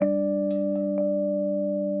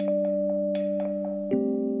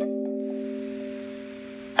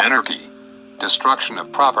anarchy, destruction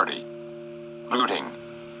of property, looting,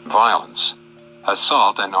 violence,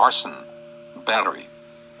 assault and arson, battery,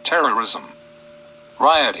 terrorism,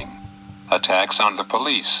 rioting, attacks on the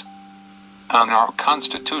police, on our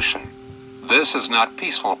Constitution. This is not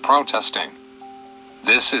peaceful protesting.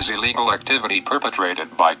 This is illegal activity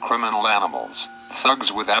perpetrated by criminal animals,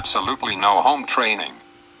 thugs with absolutely no home training.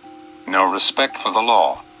 No respect for the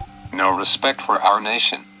law. No respect for our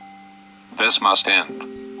nation. This must end.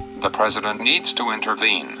 The president needs to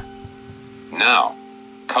intervene. Now.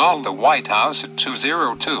 Call the White House at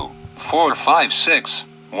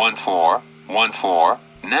 202-456-1414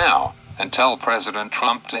 now and tell President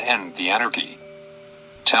Trump to end the anarchy.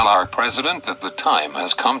 Tell our president that the time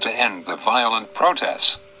has come to end the violent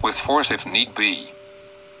protests, with force if need be.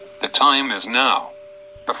 The time is now,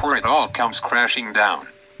 before it all comes crashing down.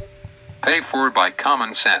 Paid for by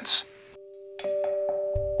common sense.